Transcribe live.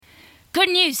Good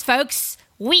news, folks!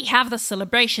 We have the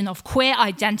celebration of queer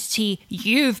identity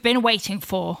you've been waiting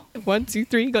for. 1, 2,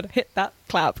 3, gotta hit that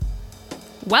clap.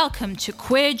 Welcome to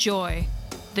Queer Joy,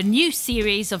 the new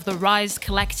series of the Rise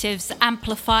Collective's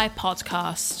Amplify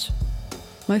podcast.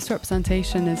 Most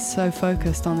representation is so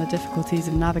focused on the difficulties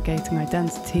of navigating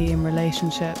identity and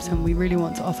relationships, and we really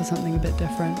want to offer something a bit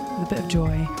different, with a bit of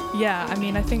joy. Yeah,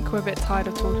 I think we're a bit tired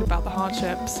of talking about the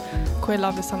hardships. Queer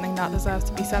love is something that deserves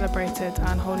to be celebrated,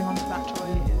 and holding on to that joy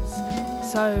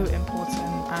is so important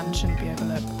and shouldn't be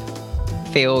overlooked.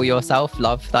 Feel yourself,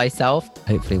 love thyself.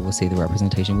 Hopefully we'll see the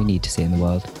representation we need to see in the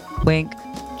world. Wink.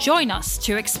 Join us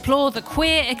to explore the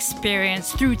queer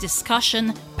experience through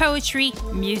discussion, poetry,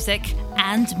 music,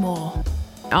 and more.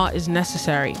 Art is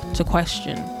necessary to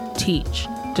question, teach,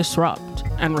 disrupt,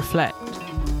 and reflect.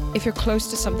 If you're close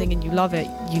to something and you love it,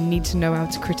 you need to know how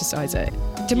to criticize it.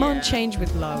 Demand change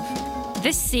with love.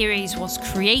 This series was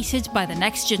created by the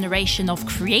next generation of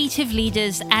creative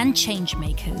leaders and change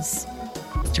makers.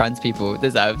 Trans people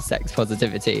deserve sex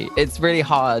positivity. It's really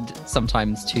hard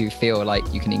sometimes to feel like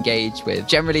you can engage with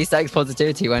generally sex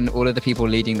positivity when all of the people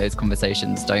leading those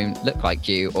conversations don't look like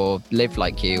you or live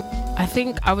like you. I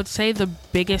think I would say the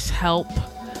biggest help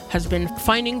has been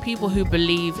finding people who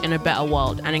believe in a better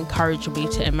world and encourage me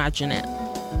to imagine it.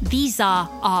 These are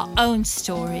our own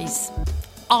stories,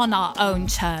 on our own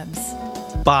terms.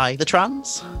 By the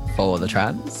trans. For the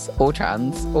trans, all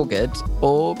good,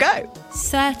 all go.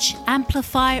 Search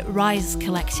Amplify Rise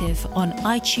Collective on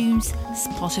iTunes,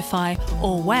 Spotify,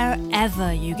 or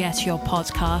wherever you get your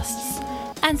podcasts.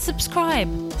 And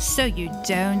subscribe so you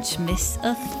don't miss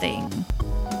a thing.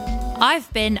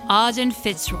 I've been Arden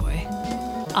Fitzroy.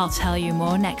 I'll tell you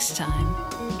more next time.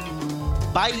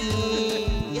 Bye.